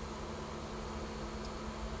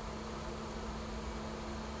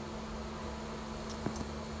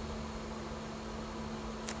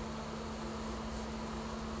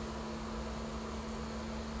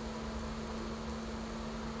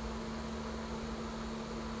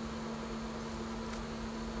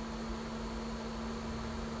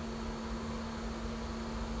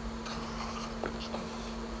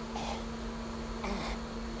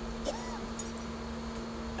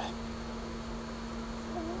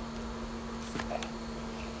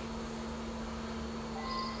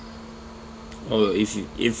 Oh,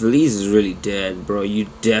 if Lise is really dead, bro, you're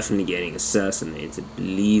definitely getting assassinated.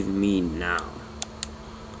 Believe me now.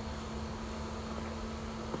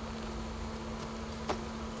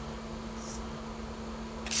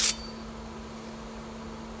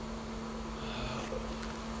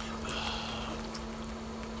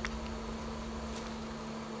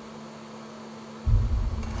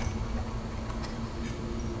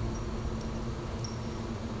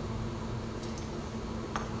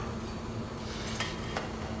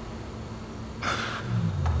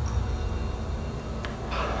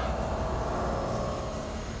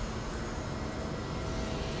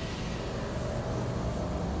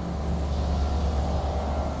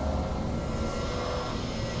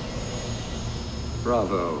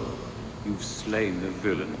 Bravo. You've slain the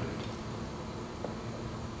villain.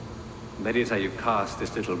 That is how you cast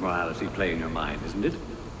this little morality play in your mind, isn't it?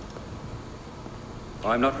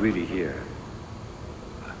 Oh, I'm not really here.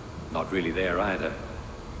 Not really there either.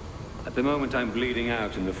 At the moment I'm bleeding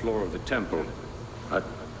out in the floor of the temple. But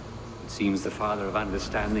it seems the Father of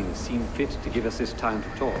Understanding has seen fit to give us this time to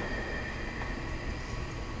talk.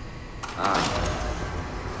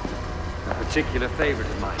 A particular favorite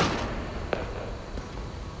of mine.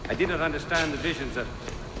 I did not understand the visions that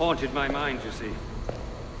haunted my mind, you see.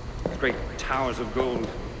 Great towers of gold,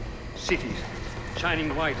 cities,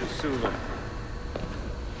 shining white as silver.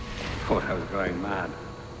 Thought I was going mad.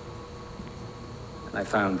 And I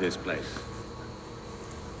found this place.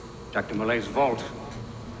 Dr. Mollet's vault.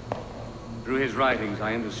 Through his writings,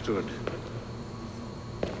 I understood.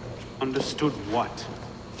 Understood what?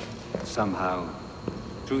 Somehow,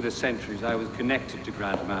 through the centuries, I was connected to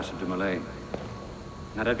Grand Master de Mollet.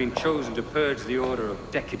 And I'd been chosen to purge the order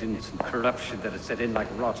of decadence and corruption that had set in like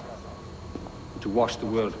rot. To wash the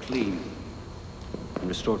world clean and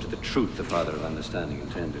restore to the truth the Father of Understanding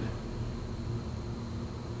intended.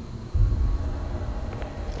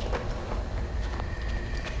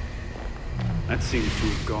 That seems to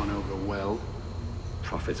have gone over well.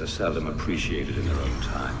 Prophets are seldom appreciated in their own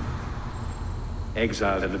time.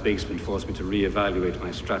 Exiled in the basement forced me to reevaluate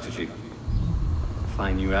my strategy.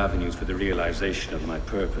 Find new avenues for the realization of my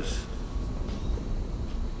purpose.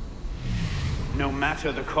 No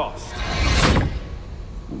matter the cost.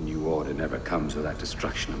 A new order never comes without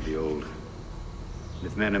destruction of the old. And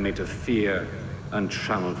if men are made to fear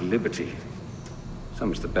untrammeled liberty, so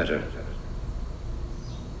much the better.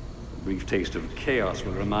 A brief taste of chaos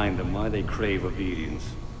will remind them why they crave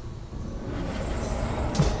obedience.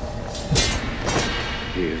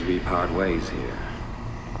 Here's we part ways here.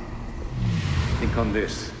 Think on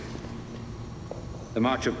this. The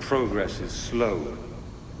march of progress is slow,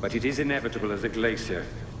 but it is inevitable as a glacier.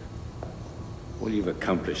 All you've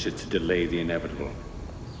accomplished is to delay the inevitable.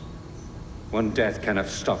 One death cannot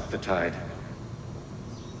stop the tide.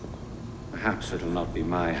 Perhaps it'll not be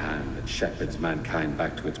my hand that shepherds mankind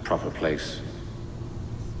back to its proper place.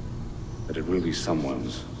 But it will be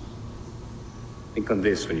someone's. Think on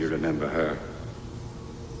this when you remember her.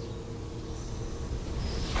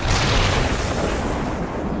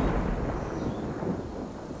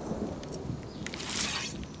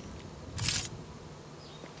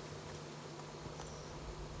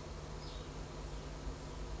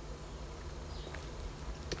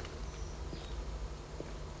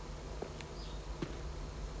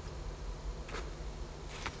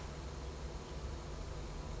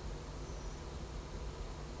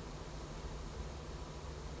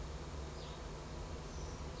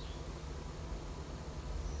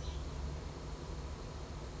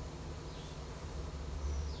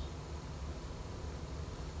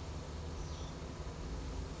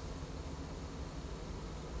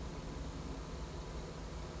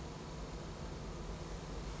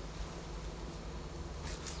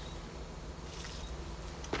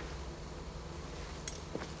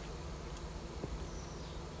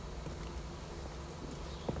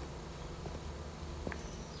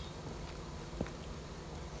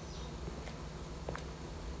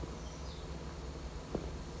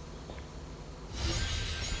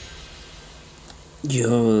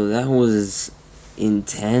 Yo, that was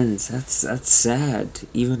intense. That's sad.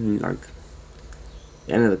 Even like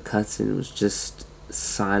the end of the cutscene was just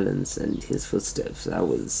silence and his footsteps. That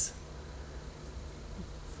was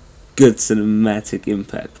good cinematic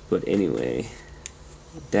impact. But anyway,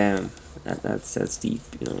 damn, that's deep.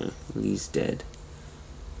 You know, Lee's dead.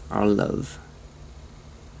 Our love,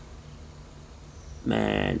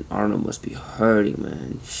 man. Arno must be hurting,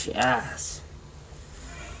 man. Yes.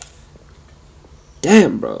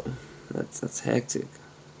 Damn, bro, that's hectic.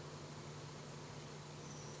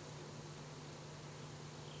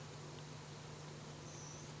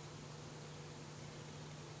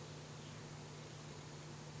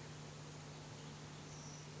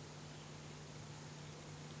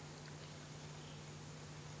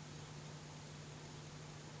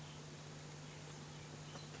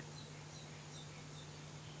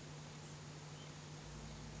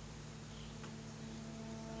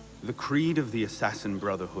 The creed of the Assassin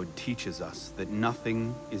Brotherhood teaches us that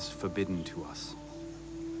nothing is forbidden to us.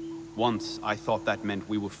 Once, I thought that meant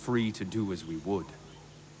we were free to do as we would,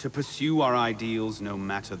 to pursue our ideals no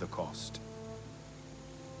matter the cost.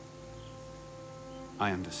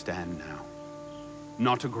 I understand now.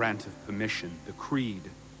 Not a grant of permission, the creed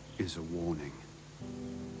is a warning.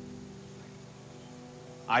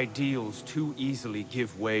 Ideals too easily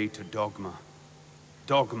give way to dogma.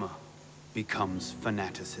 Dogma becomes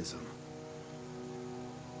fanaticism.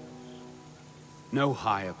 No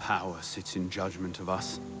higher power sits in judgment of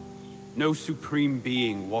us. No supreme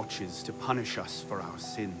being watches to punish us for our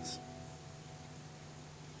sins.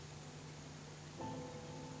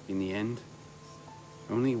 In the end,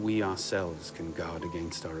 only we ourselves can guard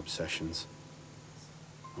against our obsessions.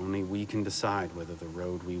 Only we can decide whether the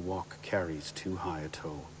road we walk carries too high a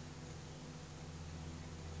toll.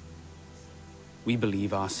 We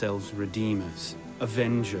believe ourselves redeemers,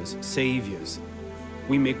 avengers, saviors.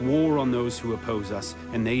 We make war on those who oppose us,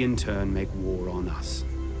 and they in turn make war on us.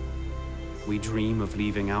 We dream of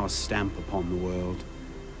leaving our stamp upon the world.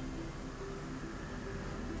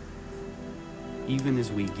 Even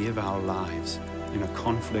as we give our lives in a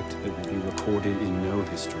conflict that will be recorded in no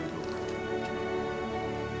history book.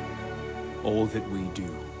 All that we do,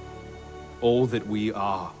 all that we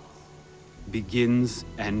are, begins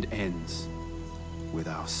and ends with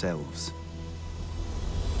ourselves.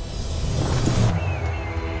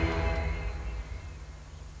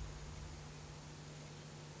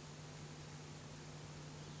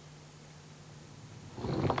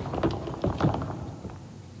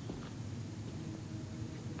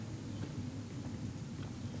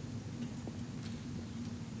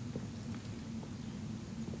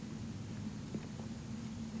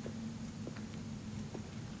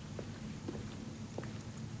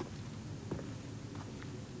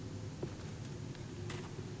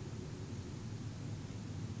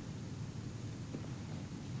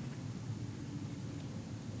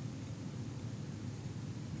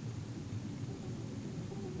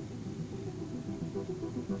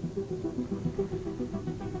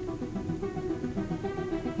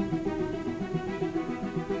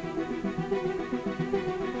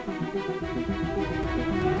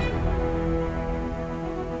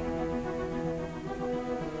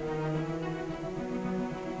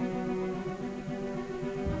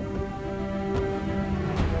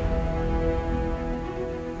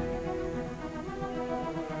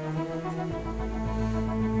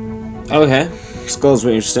 Okay, skulls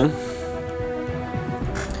were interesting.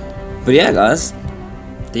 But yeah, guys,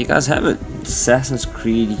 there you guys have it. Assassin's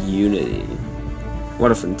Creed Unity.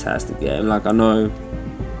 What a fantastic game. Like, I know.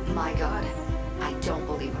 My god, I don't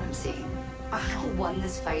believe what I'm seeing. I won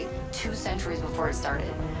this fight 2 centuries before it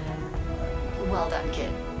started. Well done,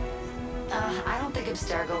 kid. I don't think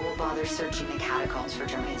Abstergo will bother searching the catacombs for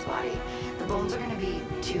Germain's body. The bones are going to be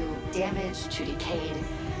too damaged, too decayed.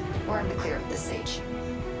 We're in the clear at this stage.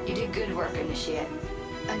 You did good work, Initiate.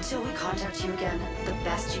 Until we contact you again, the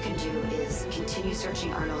best you can do is continue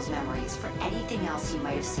searching Arno's memories for anything else he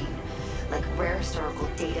might have seen, like rare historical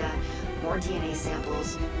data, more DNA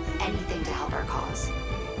samples, anything to help our cause.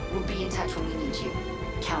 We'll be in touch when we need you.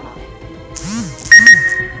 Count on it.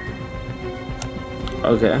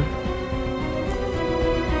 Okay.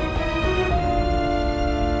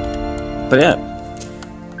 But yeah,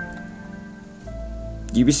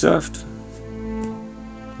 Ubisoft,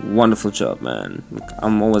 wonderful job, man.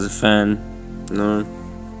 I'm always a fan, you know.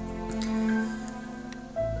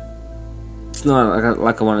 It's not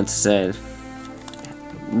like I wanted to say.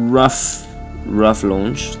 Rough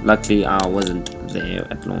launch. Luckily, I wasn't there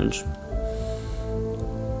at launch.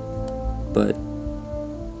 But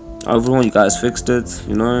overall, you guys fixed it,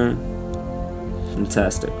 you know.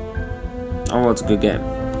 Fantastic. Oh, it's a good game.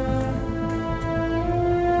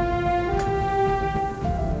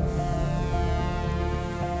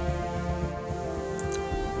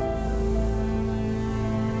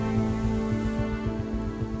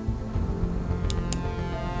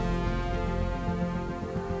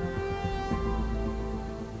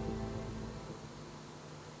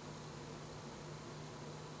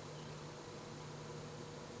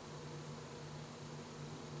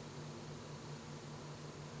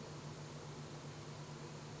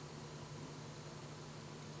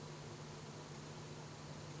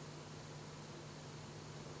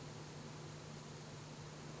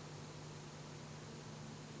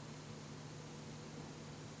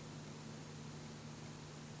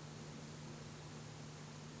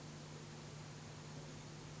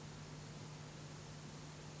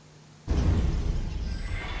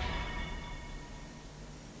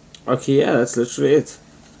 Okay, yeah, that's literally it.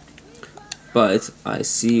 But I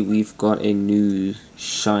see we've got a new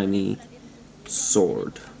shiny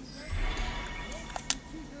sword.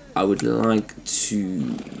 I would like to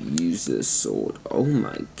use this sword. Oh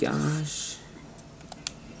my gosh.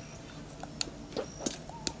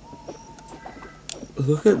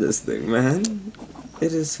 Look at this thing, man.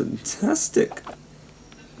 It is fantastic.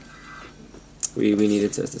 We need to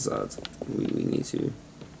test this out. We need to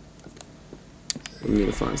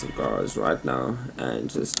find some cars right now and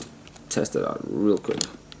just test it out real quick.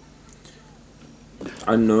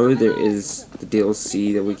 I know there is the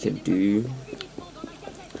DLC that we can do.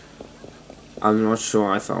 I'm not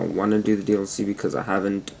sure if I want to do the DLC because I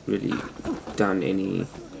haven't really done any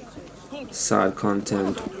side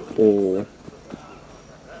content or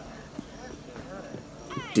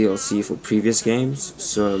DLC for previous games,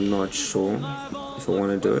 so I'm not sure if I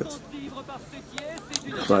want to do it.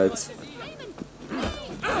 But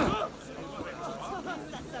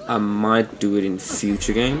I might do it in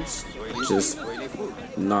future games, just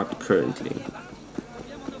not currently.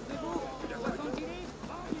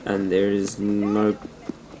 And there is no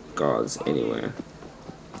guards anywhere.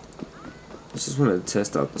 I just wanted to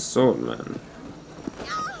test out the sword, man.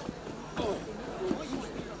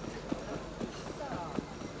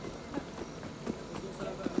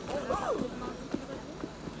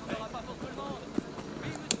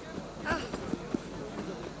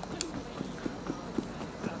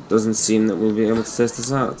 Doesn't seem that we'll be able to test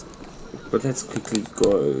this out. But let's quickly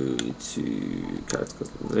go to character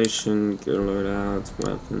customization, gear loadout,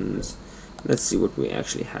 weapons. Let's see what we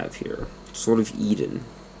actually have here. Sword of Eden.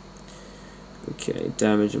 Okay,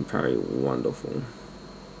 damage and parry, wonderful.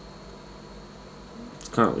 It's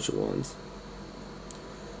kind of what you want.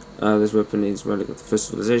 This weapon needs relic of the first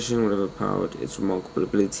civilization. Whatever powered its remarkable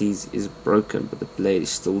abilities is broken, but the blade is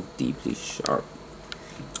still deeply sharp.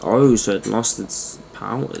 Oh, so it lost its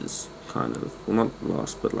powers, kind of. Well, not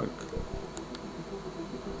lost, but like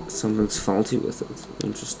something's faulty with it.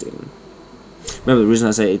 Interesting. Remember, the reason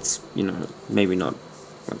I say it's, you know, maybe not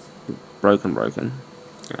like broken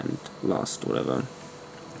and lost, whatever,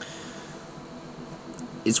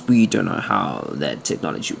 is we don't know how that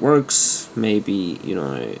technology works. Maybe, you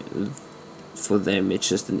know, for them it's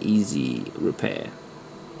just an easy repair.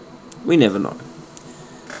 We never know.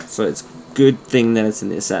 So it's a good thing that it's in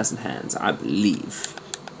the assassin hands, I believe.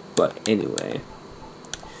 But anyway,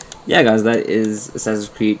 yeah guys, that is Assassin's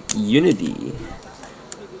Creed Unity.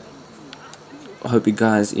 I hope you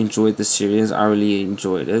guys enjoyed the series. I really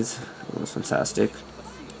enjoyed it. It was fantastic.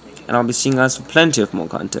 And I'll be seeing you guys for plenty of more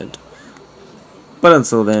content. But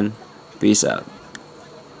until then, peace out.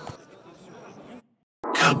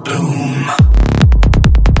 Kaboom!